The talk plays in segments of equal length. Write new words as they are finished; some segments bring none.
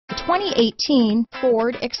2018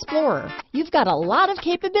 Ford Explorer. You've got a lot of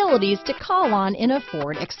capabilities to call on in a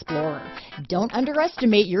Ford Explorer. Don't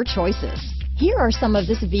underestimate your choices. Here are some of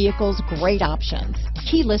this vehicle's great options: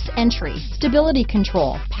 keyless entry, stability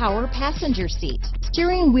control, power passenger seat,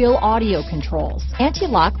 steering wheel audio controls,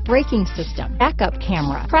 anti-lock braking system, backup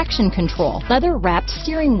camera, traction control, leather-wrapped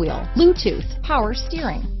steering wheel, Bluetooth, power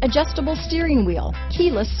steering, adjustable steering wheel,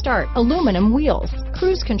 keyless start, aluminum wheels,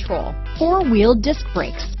 cruise control, four-wheel disc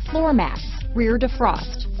brakes, floor mats, rear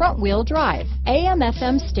defrost, front wheel drive,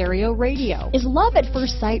 AM/FM stereo radio. Is love at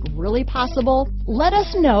first sight really possible? Let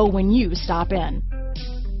us know when you stop in.